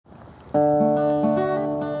Is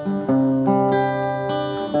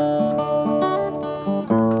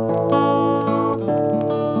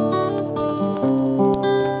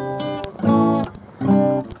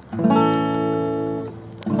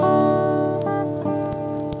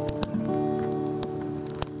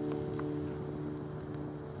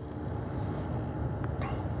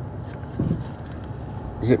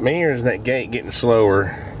it me or is that gate getting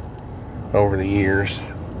slower over the years?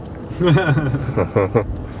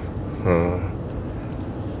 Well,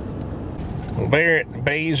 Barrett, the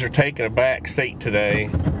bees are taking a back seat today.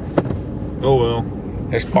 Oh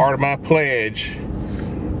well. As part of my pledge,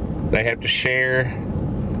 they have to share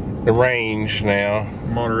the range now.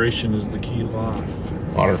 Moderation is the key to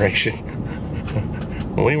life. Moderation.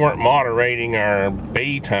 We weren't moderating our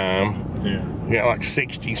bee time. Yeah. We got like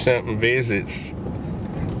 60 something visits,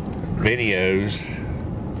 videos.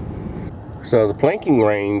 So the plinking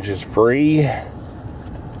range is free.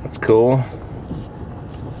 That's cool.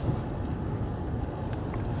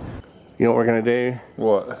 You know what we're gonna do?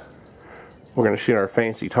 What? We're gonna shoot our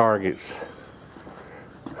fancy targets.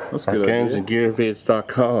 That's our good.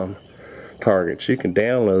 gunsandgearvids.com targets. You can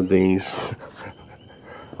download these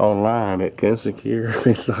online at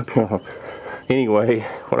gunsandgearvids.com. Anyway,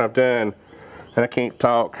 what I've done, and I can't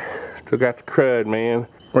talk, still got the crud, man.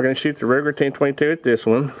 We're gonna shoot the Ruger 1022 at this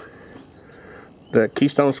one, the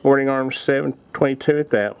Keystone Sporting Arms 722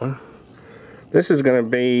 at that one. This is gonna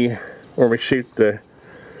be where we shoot the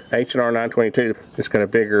H&R 922. It's got a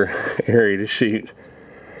bigger area to shoot.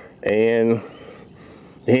 And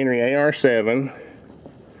the Henry AR7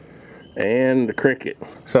 and the Cricket.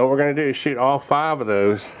 So what we're going to do is shoot all 5 of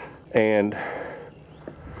those, and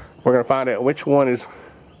we're going to find out which one is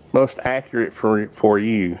most accurate for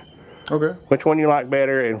you. Okay. Which one you like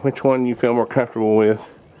better and which one you feel more comfortable with,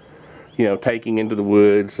 you know, taking into the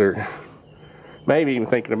woods, or maybe even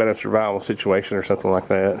thinking about a survival situation or something like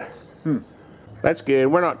that. That's good.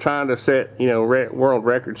 We're not trying to set, you know, world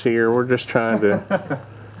records here. We're just trying to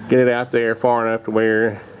get it out there far enough to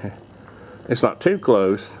where it's not too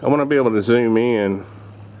close. I want to be able to zoom in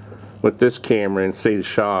with this camera and see the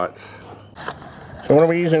shots. So what are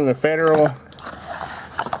we using? The Federal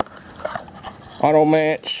Auto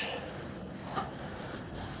Match.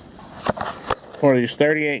 What are these,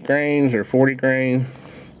 38 grains or 40 grain?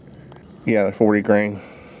 Yeah, they're 40 grain.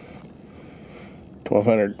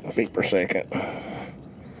 1200 feet per second.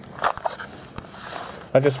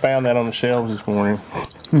 I just found that on the shelves this morning.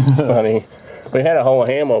 Funny. We had a whole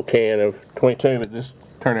ammo can of 22, but this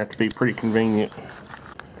turned out to be pretty convenient.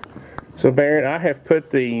 So Barrett, I have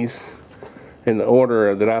put these in the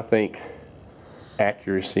order that I think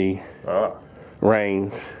accuracy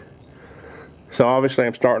reigns. So obviously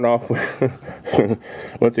I'm starting off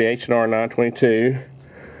with the H&R 922.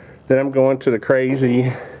 Then I'm going to the crazy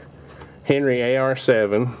Henry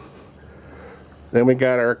AR7. Then we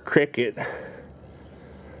got our Cricket.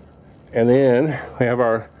 And then we have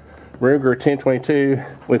our Ruger 1022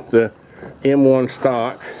 with the M1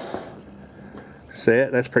 stock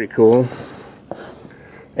set. That's pretty cool.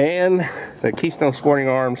 And the Keystone Sporting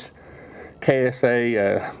Arms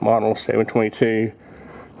KSA model 722,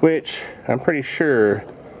 which I'm pretty sure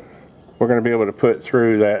we're going to be able to put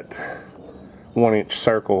through that 1-inch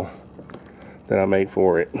circle that I made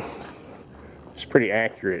for it. It's pretty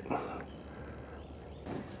accurate.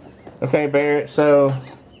 Okay, Barrett, so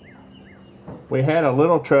we had a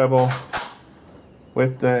little trouble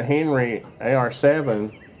with the Henry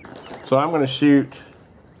AR7, so I'm going to shoot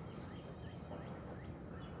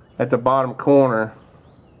at the bottom corner.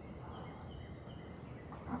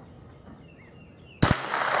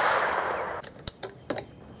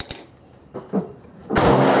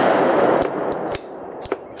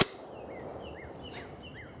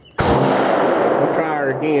 We'll try her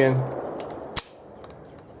again.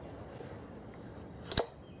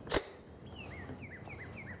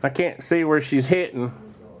 I can't see where she's hitting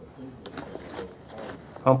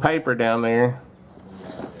on paper down there.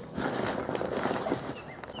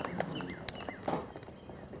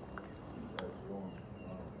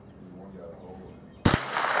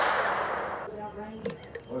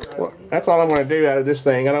 Well, that's all I'm going to do out of this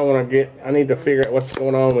thing. I don't want to get, I need to figure out what's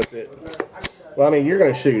going on with it. Well, I mean, you're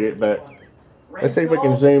going to shoot it, but let's see if we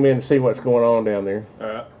can zoom in and see what's going on down there.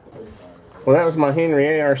 Alright. Well, that was my Henry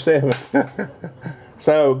AR7.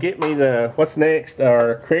 So get me the, what's next,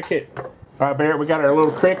 our Cricket. All right, Barrett, we got our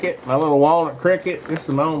little Cricket, my little walnut Cricket. This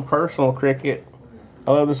is my own personal Cricket.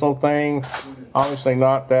 I love this little thing. Obviously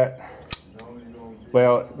not that,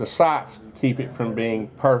 well, the sights keep it from being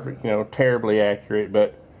perfect, you know, terribly accurate,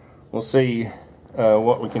 but we'll see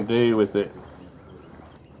what we can do with it.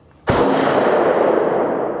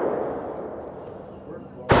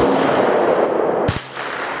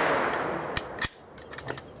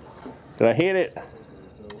 Did I hit it?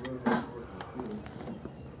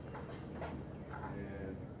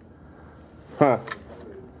 Huh.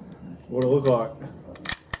 What it look like?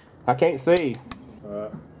 I can't see.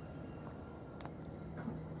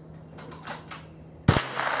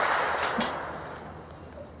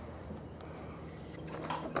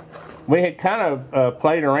 We had kind of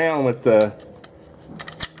played around with a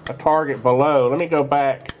target below. Let me go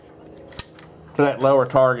back to that lower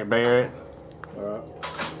target, Barrett.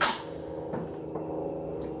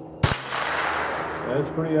 That's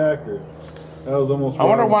pretty accurate. That was almost. I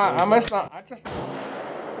wonder why. I must not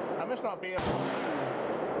be able to.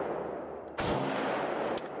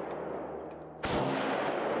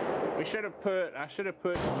 We should have put. I should have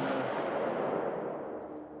put.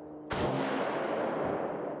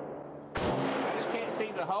 I just can't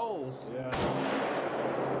see the holes. Yeah.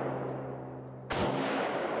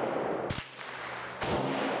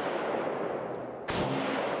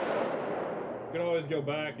 You can always go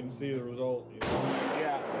back and see the result. You know?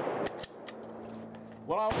 Yeah.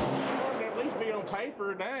 Well, I wanted to at least be on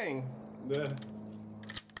paper. Dang. Yeah.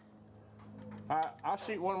 I'll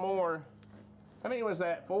shoot one more. How many was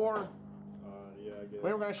that? 4? Yeah, I guess.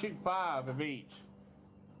 We were going to shoot 5 of each.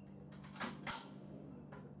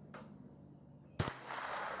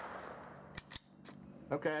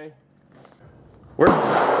 Okay.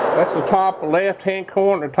 That's the top left-hand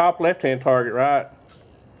corner, the top left-hand target, right?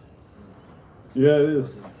 Yeah, it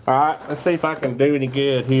is. All right, let's see if I can do any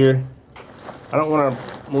good here. I don't want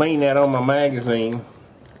to lean that on my magazine.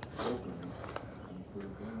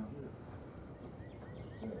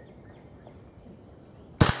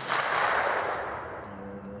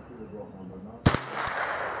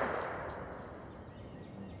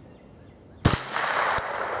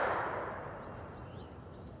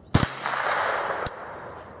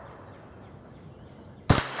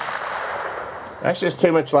 That's just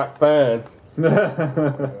too much like fun.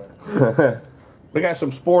 We got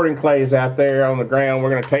some sporting clays out there on the ground. We're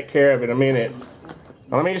going to take care of it in a minute.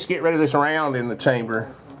 Now, let me just get rid of this round in the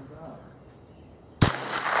chamber.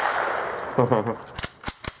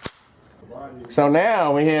 So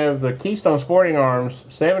now we have the Keystone Sporting Arms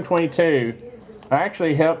 722. I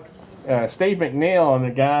actually helped Steve McNeal and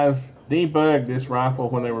the guys debug this rifle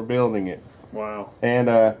when they were building it. Wow. And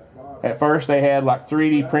at first they had like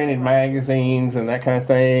 3D printed magazines and that kind of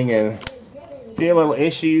thing, and a few little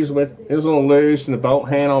issues with it was a little loose in the bolt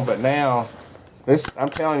handle, but now this, I'm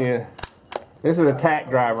telling you, this is a tack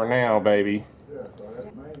driver now, baby.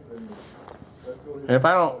 And if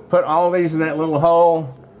I don't put all these in that little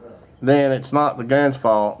hole, then it's not the gun's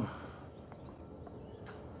fault.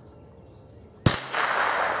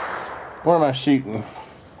 What am I shooting?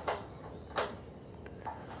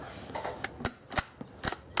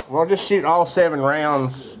 We'll just shoot all 7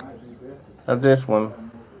 rounds of this one.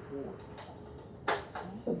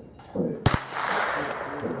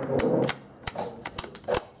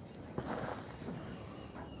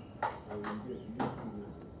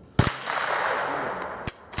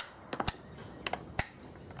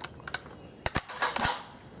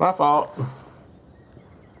 My fault.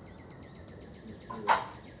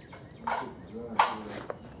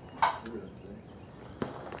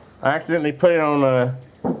 I accidentally put it on the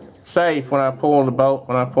safe when I pull the bolt,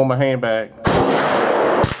 when I pull my hand back.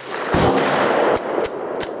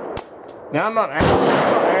 Now I'm not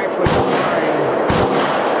actually trying,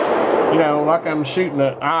 you know, like I'm shooting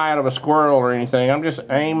the eye out of a squirrel or anything. I'm just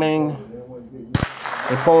aiming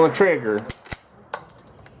and pulling the trigger,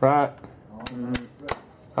 right?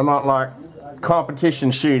 I'm not like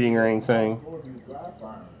competition shooting or anything.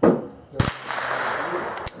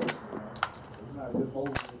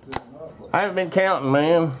 I haven't been counting,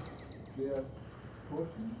 man.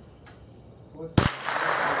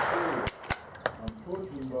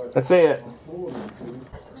 That's it.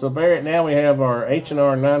 So Barrett, now we have our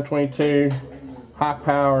H&R 922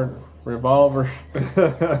 high-powered revolver.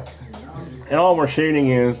 And all we're shooting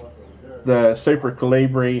is the Super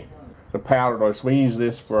Calibri, the powder dose. We use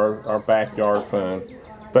this for our backyard fun.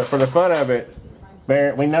 But for the fun of it,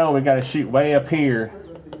 Barrett, we know we got to shoot way up here.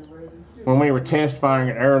 When we were test firing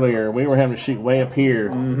it earlier, we were having to shoot way up here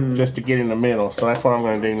just to get in the middle. So that's what I'm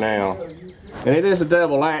going to do now. And it is a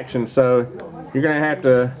double action, so you're going to have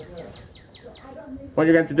to, what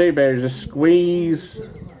you're going to have to do, Barrett, is just squeeze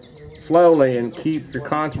slowly and keep your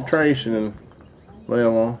concentration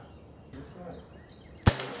level.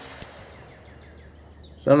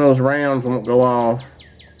 Some of those rounds won't go off.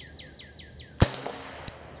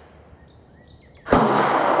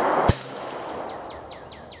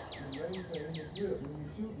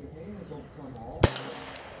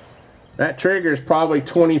 That trigger is probably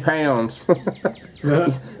 20 pounds.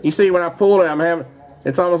 You see, when I pull it,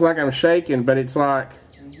 it's almost like I'm shaking, but it's like,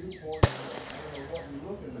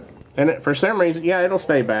 and for some reason, yeah, it'll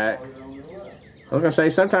stay back. I was gonna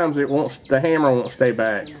say sometimes the hammer won't stay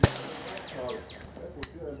back.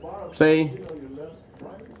 See?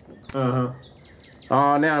 Uh-huh.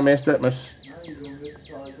 Oh, now I messed up my.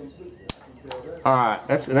 All right,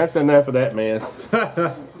 that's enough of that mess.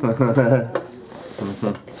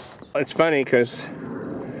 It's funny because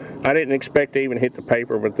I didn't expect to even hit the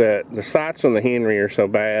paper, but the sights on the Henry are so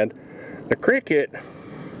bad. The Cricket,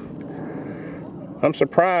 I'm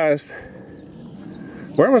surprised.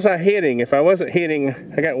 Where was I hitting? If I wasn't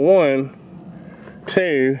hitting, I got 1,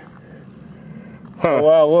 2. Huh. Oh,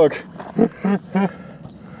 wow, look.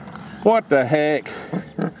 What the heck?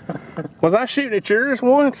 Was I shooting at yours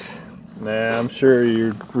once? Nah, I'm sure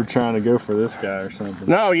you were trying to go for this guy or something.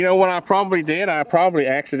 No, you know what I probably did? I probably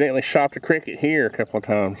accidentally shot the Cricket here a couple of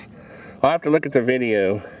times. I'll have to look at the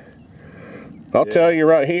video. I'll tell you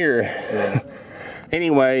right here. Yeah.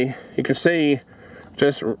 Anyway, you can see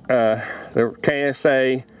just the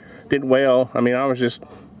KSA did well. I mean, I was just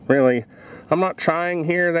really, I'm not trying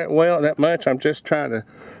here that much. I'm just trying to,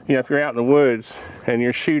 you know, if you're out in the woods and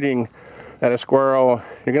you're shooting at a squirrel,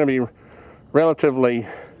 you're going to be relatively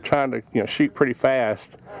trying to, you know, shoot pretty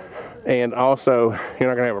fast, and also you're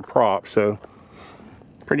not going to have a prop. So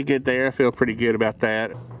pretty good there. I feel pretty good about that.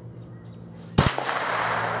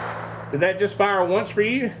 Did that just fire once for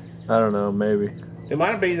you? I don't know, maybe. It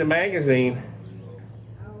might be the magazine.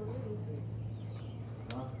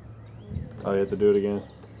 Oh, you have to do it again.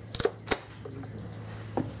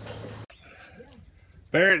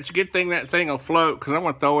 Barrett, it's a good thing that thing will float, because I'm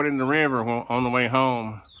going to throw it in the river on the way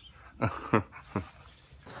home.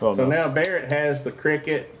 Oh, so no. now Barrett has the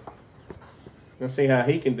Cricket. Let's see how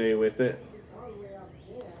he can do with it.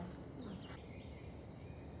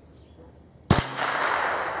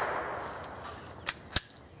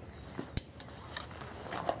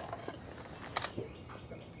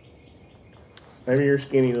 Maybe your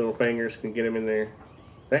skinny little fingers can get him in there.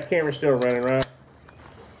 That camera's still running, right?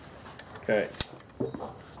 Okay.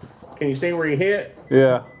 Can you see where he hit?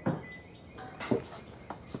 Yeah.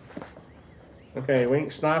 Okay, we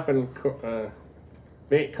ain't sniping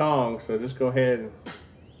Big Kong, so just go ahead and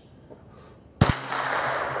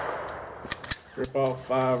rip off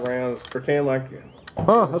 5 rounds. Pretend like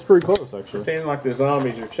That's pretty close, actually. pretend like the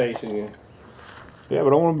zombies are chasing you. Yeah,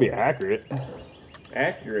 but I want to be accurate.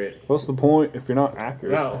 Accurate. What's the point if you're not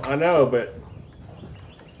accurate? No, I know, but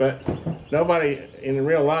nobody in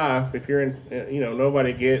real life, if you're in, you know,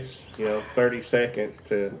 nobody gets, you know, 30 seconds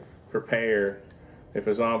to prepare if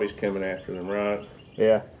a zombie's coming after them, right?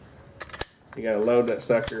 Yeah. You gotta load that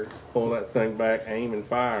sucker, pull that thing back, aim and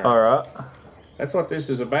fire. All right. That's what this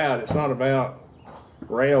is about. It's not about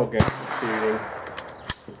railgun shooting.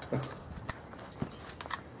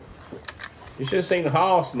 You should have seen the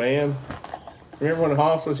Hoss, man. Remember when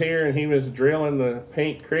Hoss was here and he was drilling the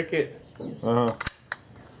pink Cricket? Uh-huh.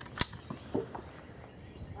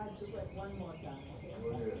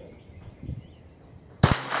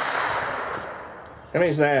 How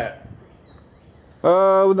many's that?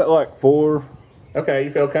 With that, like 4. Okay,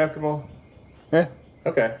 you feel comfortable? Yeah.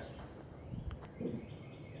 Okay.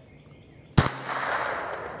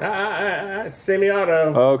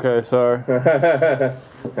 Semi-auto. Okay, sorry.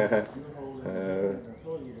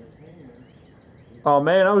 Oh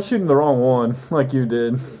man, I was shooting the wrong one, like you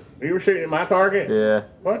did. You were shooting at my target? Yeah.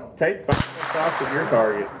 What? Take 5 shots at your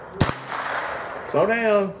target. Slow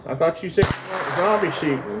down. I thought you said you weren't zombie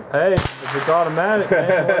shooting. Hey, if it's automatic,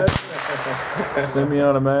 man,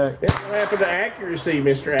 semi-automatic. What happened to accuracy,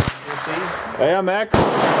 Mr. Accuracy? Hey, I'm accurate.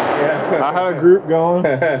 Yeah. I had a group going.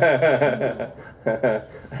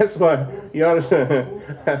 That's why you ought to.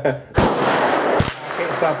 I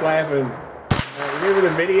can't stop laughing. Remember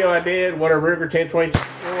the video I did? What a Ruger 10/22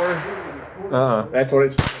 for? That's what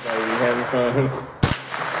it's for, baby. Having fun.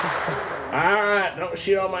 All right, don't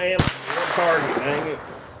shoot on my ammo. Target, dang it.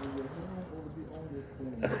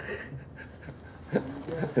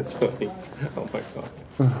 That's funny. Oh my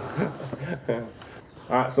god.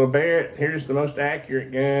 Alright, so Barrett, here's the most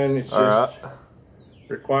accurate gun. It's just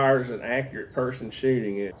requires an accurate person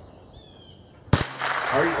shooting it.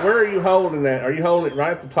 Where are you holding that? Are you holding it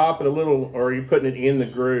right at the top of the little, or are you putting it in the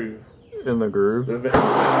groove? In the groove. Just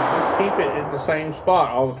keep it at the same spot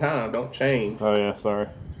all the time. Don't change. Oh yeah, sorry.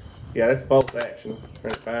 Yeah, that's bolt action.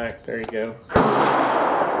 Right back. There you go.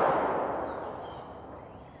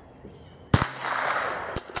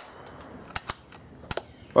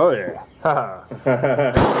 Oh yeah. Haha.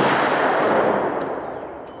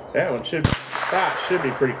 That one should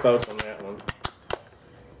be pretty close on that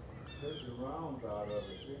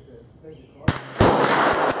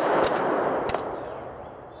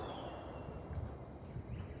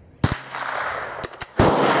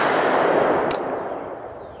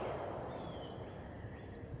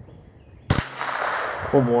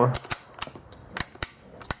One more.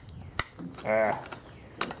 Ah.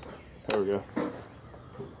 There we go.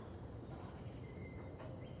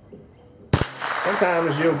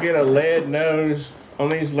 Sometimes you'll get a lead nose on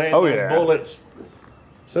these lead nose bullets.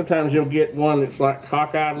 Sometimes you'll get one that's like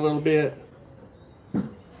cockeyed a little bit,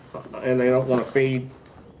 and they don't want to feed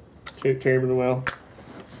too terribly well.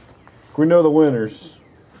 We know the winners.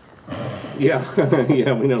 Yeah,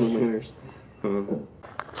 yeah, we know the winners. Well,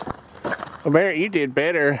 Barrett, you did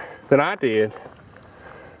better than I did.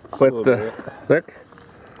 With the look,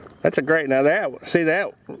 that's a great. Now that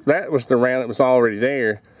was the round that was already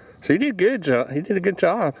there. So you did good job. You did a good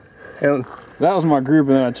job. And that was my group,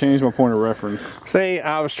 and then I changed my point of reference. See,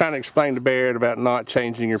 I was trying to explain to Barrett about not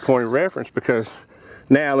changing your point of reference, because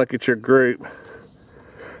now look at your group.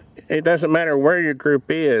 It doesn't matter where your group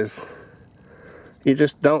is. You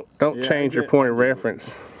just don't change your point of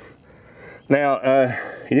reference. Now,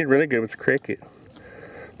 you did really good with the cricket.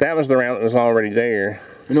 That was the round that was already there.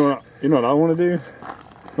 You know what I want to do?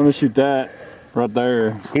 I'm gonna shoot that right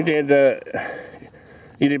there. You did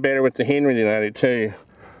better with the Henry than I did too.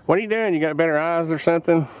 What are you doing? You got better eyes or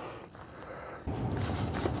something?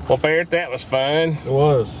 Well, Barrett, that was fun. It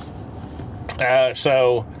was.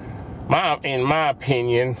 So, in my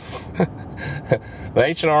opinion, the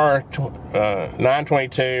H&R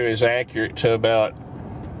 922 is accurate to about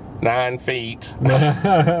 9 feet.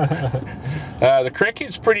 The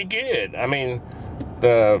cricket's pretty good. I mean,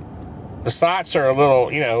 the sights are a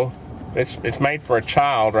little, you know, it's made for a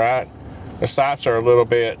child, right? The sights are a little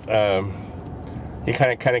bit. You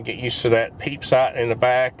kind of get used to that peep sight in the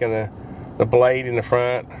back and the blade in the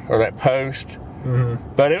front, or that post.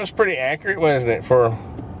 Mm-hmm. But it was pretty accurate, wasn't it, for a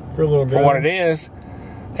little for what it is?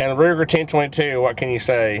 And the Ruger 1022, what can you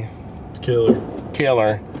say? It's killer.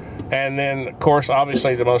 Killer. And then, of course,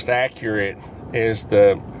 obviously the most accurate is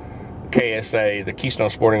the KSA, the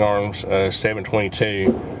Keystone Sporting Arms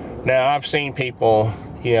 722. Now, I've seen people,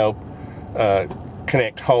 you know,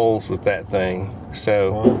 connect holes with that thing.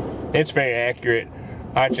 So it's very accurate.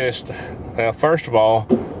 I just, first of all,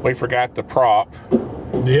 we forgot the prop.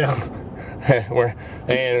 Yeah.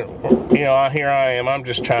 And, you know, here I am. I'm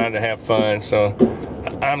just trying to have fun. So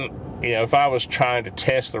you know, if I was trying to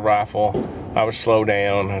test the rifle, I would slow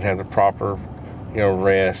down. I'd have the proper, you know,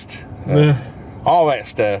 rest, all that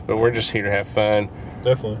stuff. But we're just here to have fun.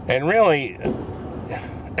 Definitely. And really,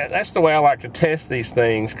 that's the way I like to test these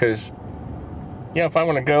things, because, you know, if I'm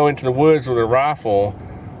going to go into the woods with a rifle,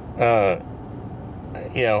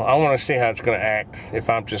 you know, I want to see how it's going to act if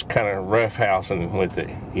I'm just kind of roughhousing with it,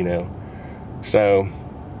 you know. So,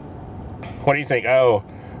 what do you think? Oh,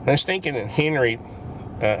 I was thinking Henry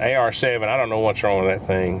AR-7. I don't know what's wrong with that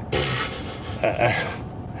thing.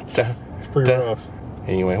 It's pretty rough.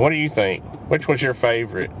 Anyway, what do you think? Which was your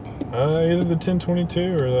favorite? Either the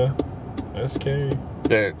 1022 or the SK.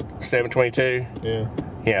 The 722? Yeah.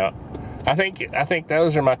 Yeah. I think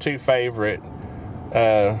those are my two favorite.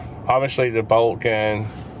 Obviously the bolt gun,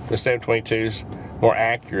 the 722's more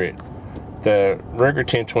accurate. The Ruger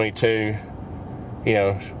 1022, you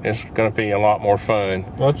know, is going to be a lot more fun.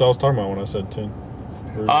 Well, that's what I was talking about when I said 10.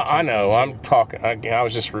 I know. I'm talking. I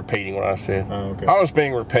was just repeating what I said. Oh, okay. I was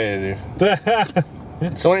being repetitive.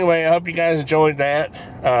 So anyway, I hope you guys enjoyed that.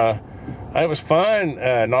 It was fun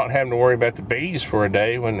not having to worry about the bees for a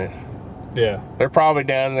day, wasn't it? Yeah. They're probably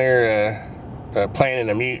down there planning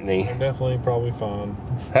a mutiny. They're definitely probably fine.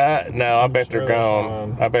 No, I bet they're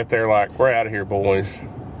gone. I bet they're like, we're out of here, boys.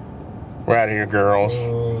 We're out of here, girls.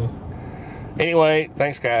 Anyway,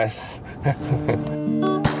 thanks, guys.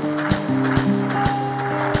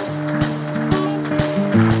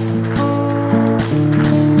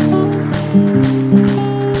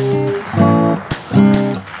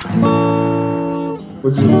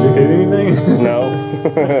 Did you hit anything? No.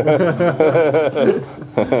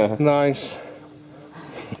 Nice.